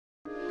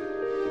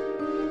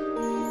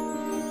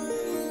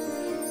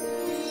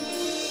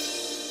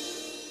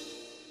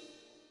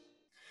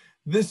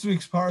This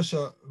week's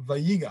Parsha,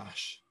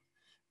 Vayigash,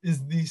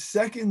 is the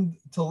second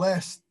to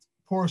last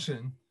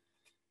portion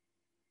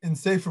in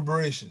Sefer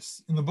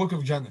Bereshis, in the book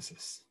of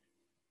Genesis.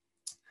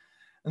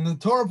 And the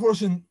Torah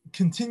portion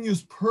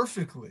continues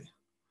perfectly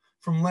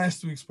from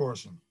last week's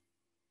portion.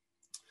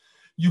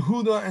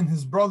 Yehuda and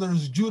his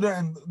brothers, Judah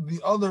and the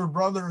other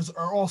brothers,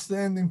 are all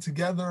standing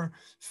together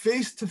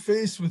face to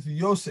face with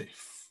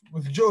Joseph,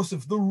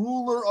 the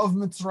ruler of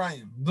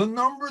Mitzrayim, the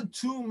number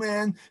 2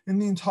 man in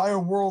the entire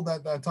world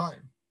at that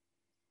time.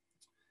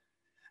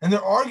 And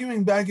they're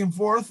arguing back and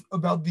forth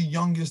about the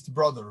youngest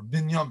brother,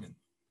 Binyamin.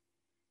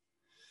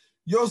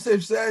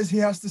 Yosef says he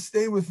has to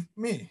stay with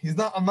me.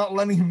 I'm not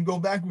letting him go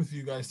back with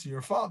you guys to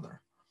your father.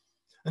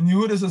 And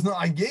Yehuda says, no,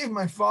 I gave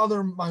my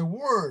father my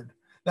word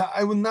that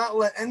I would not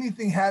let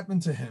anything happen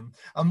to him.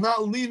 I'm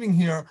not leaving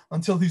here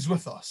until he's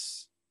with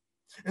us.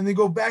 And they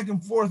go back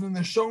and forth and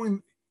they're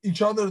showing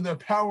each other their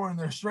power and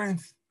their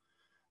strength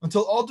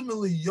until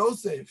ultimately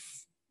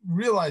Yosef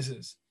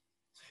realizes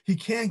he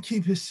can't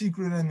keep his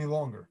secret any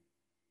longer.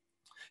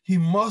 He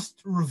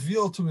must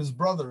reveal to his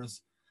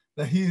brothers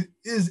that he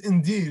is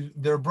indeed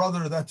their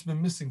brother that's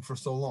been missing for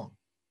so long.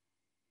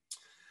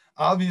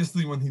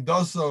 Obviously, when he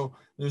does so,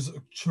 there's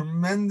a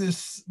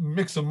tremendous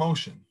mixed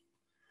emotion.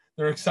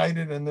 They're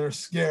excited and they're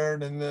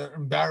scared and they're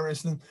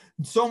embarrassed and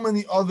so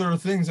many other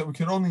things that we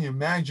can only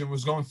imagine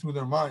was going through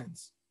their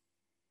minds.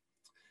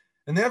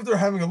 And after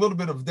having a little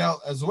bit of doubt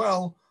as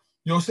well,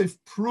 Yosef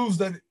proves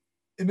that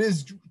it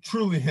is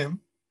truly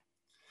him.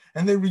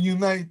 And they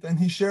reunite and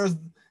he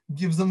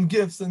gives them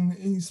gifts and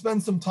he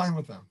spends some time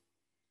with them.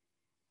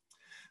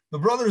 The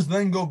brothers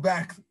then go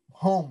back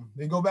home.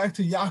 They go back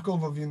to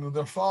Yaakov Avinu,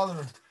 their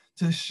father,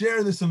 to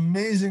share this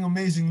amazing,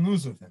 amazing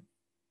news with him.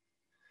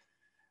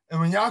 And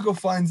when Yaakov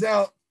finds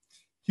out,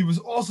 he was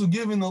also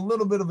given a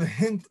little bit of a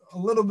hint, a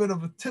little bit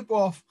of a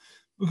tip-off,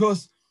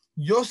 because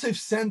Yosef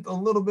sent a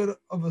little bit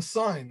of a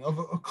sign, of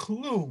a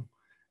clue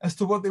as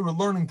to what they were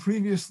learning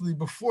previously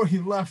before he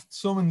left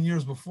so many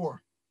years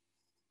before.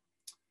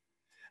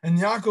 And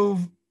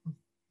Yaakov,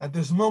 at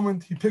this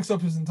moment, he picks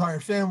up his entire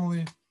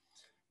family,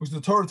 which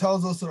the Torah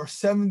tells us are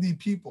 70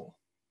 people.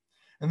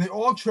 And they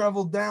all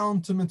traveled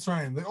down to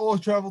Mitzrayim. They all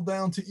traveled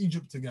down to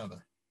Egypt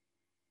together.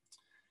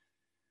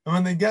 And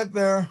when they get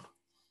there,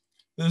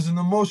 there's an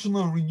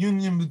emotional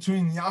reunion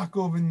between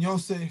Yaakov and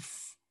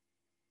Yosef.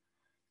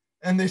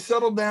 And they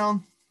settle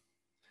down.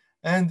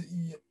 And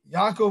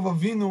Yaakov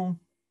Avinu,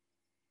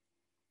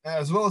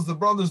 as well as the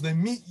brothers, they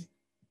meet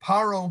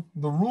Paro,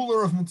 the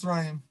ruler of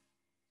Mitzrayim.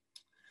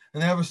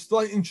 And they have a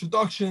slight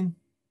introduction.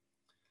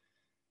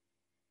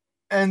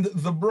 And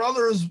the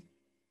brothers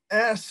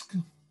ask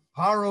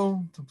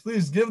Paro to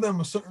please give them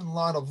a certain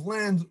lot of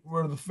land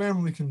where the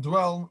family can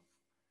dwell.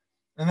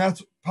 And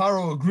that's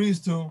Paro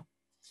agrees to.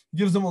 He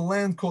gives them a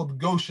land called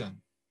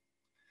Goshen.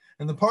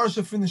 And the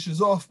Parsha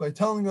finishes off by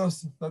telling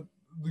us that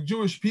the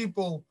Jewish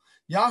people,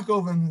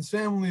 Yaakov and his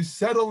family,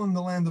 settle in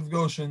the land of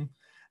Goshen,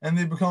 and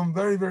they become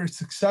very, very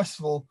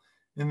successful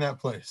in that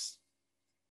place.